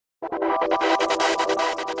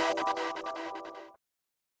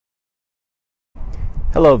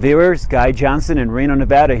Hello viewers, Guy Johnson in Reno,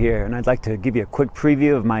 Nevada here, and I'd like to give you a quick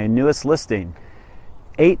preview of my newest listing.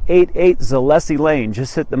 888 Zolezzi Lane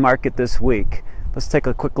just hit the market this week. Let's take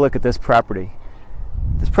a quick look at this property.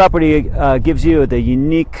 This property gives you the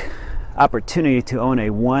unique opportunity to own a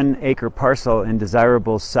 1-acre parcel in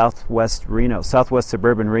desirable southwest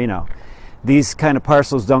suburban Reno. These kind of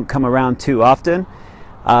parcels don't come around too often.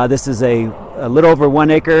 This is a little over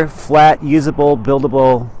 1 acre, flat, usable,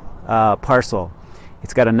 buildable parcel.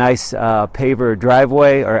 It's got a nice paver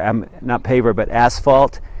driveway, or not paver, but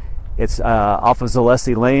asphalt. It's off of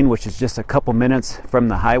Zolezzi Lane, which is just a couple minutes from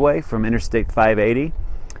the highway, from Interstate 580.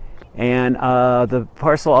 And the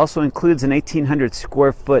parcel also includes an 1,800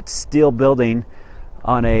 square foot steel building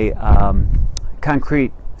on a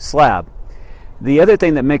concrete slab. The other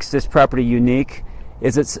thing that makes this property unique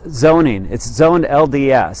is its zoning. It's zoned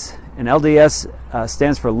LDS, and LDS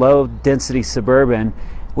stands for Low Density Suburban,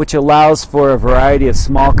 which allows for a variety of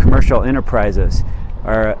small commercial enterprises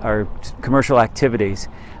or commercial activities.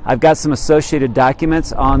 I've got some associated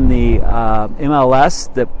documents on the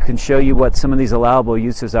MLS that can show you what some of these allowable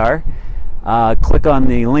uses are. Click on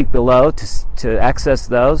the link below to access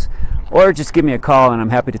those, or just give me a call and I'm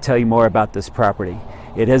happy to tell you more about this property.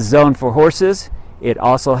 It is zoned for horses. It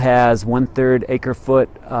also has 1/3 acre foot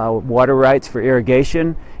water rights for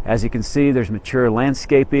irrigation. As you can see, there's mature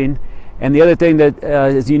landscaping. And the other thing that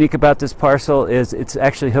is unique about this parcel is it's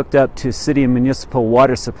actually hooked up to city and municipal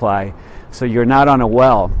water supply. So you're not on a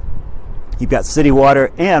well. You've got city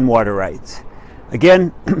water and water rights.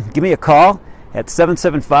 Again, give me a call at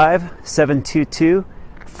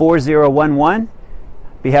 775-722-4011.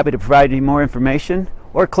 Be happy to provide you more information,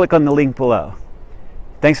 or click on the link below.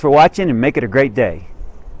 Thanks for watching and make it a great day.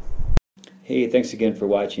 Hey, thanks again for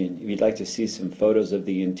watching. If you'd like to see some photos of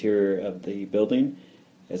the interior of the building,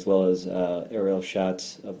 as well as aerial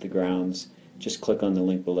shots of the grounds, just click on the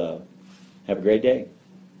link below. Have a great day.